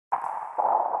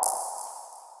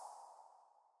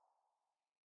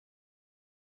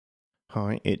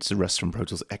Hi, it's Russ from Pro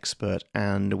Tools Expert,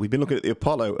 and we've been looking at the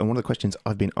Apollo, and one of the questions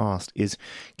I've been asked is,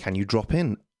 can you drop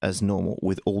in as normal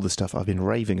with all the stuff I've been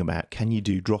raving about? Can you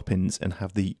do drop-ins and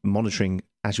have the monitoring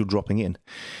as you're dropping in?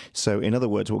 So in other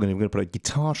words, we're going to put a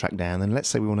guitar track down, and let's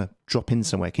say we want to drop in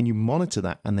somewhere. Can you monitor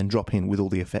that and then drop in with all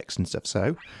the effects and stuff?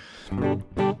 So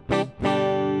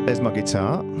there's my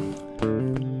guitar,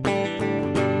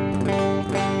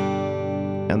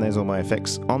 and there's all my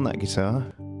effects on that guitar.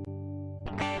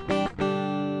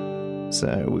 So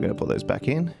we're going to put those back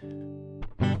in.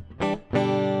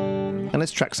 And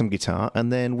let's track some guitar,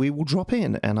 and then we will drop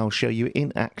in, and I'll show you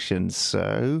in action.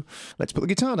 So let's put the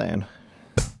guitar down.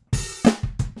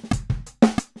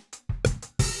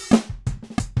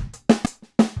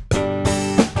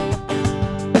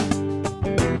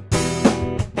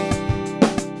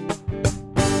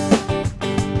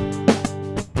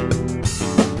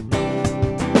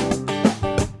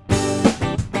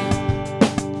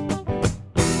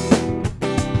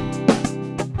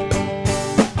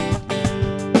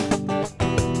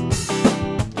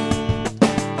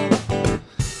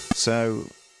 So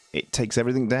it takes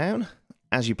everything down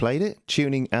as you played it,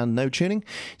 tuning and no tuning.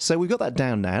 So we've got that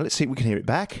down now. Let's see if we can hear it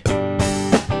back.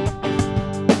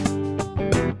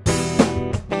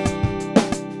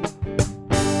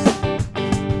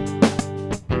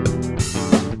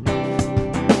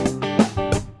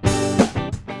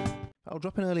 I'll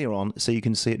drop in earlier on so you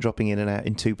can see it dropping in and out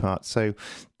in two parts. So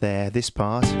there, this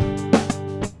part.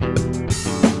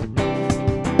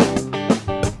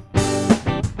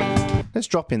 Let's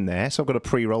drop in there. So I've got a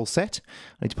pre-roll set.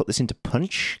 I need to put this into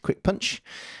punch, quick punch,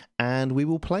 and we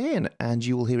will play in, and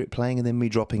you will hear it playing and then me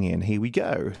dropping in. Here we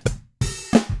go.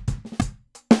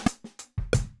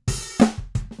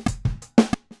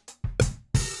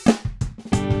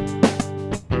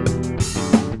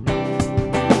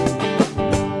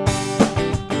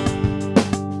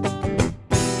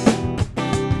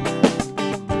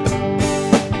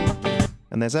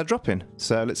 And there's our drop in.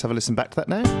 So let's have a listen back to that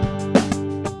now.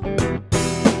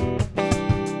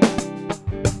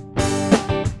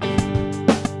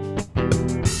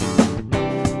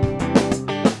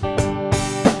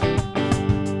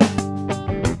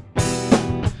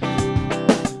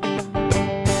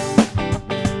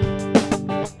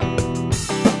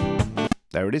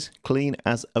 There it is, clean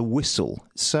as a whistle.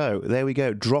 So there we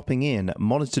go, dropping in,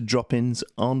 monitored drop-ins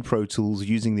on Pro Tools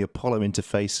using the Apollo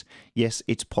interface. Yes,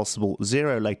 it's possible,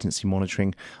 zero latency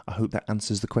monitoring. I hope that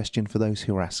answers the question for those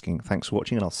who are asking. Thanks for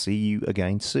watching, and I'll see you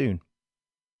again soon.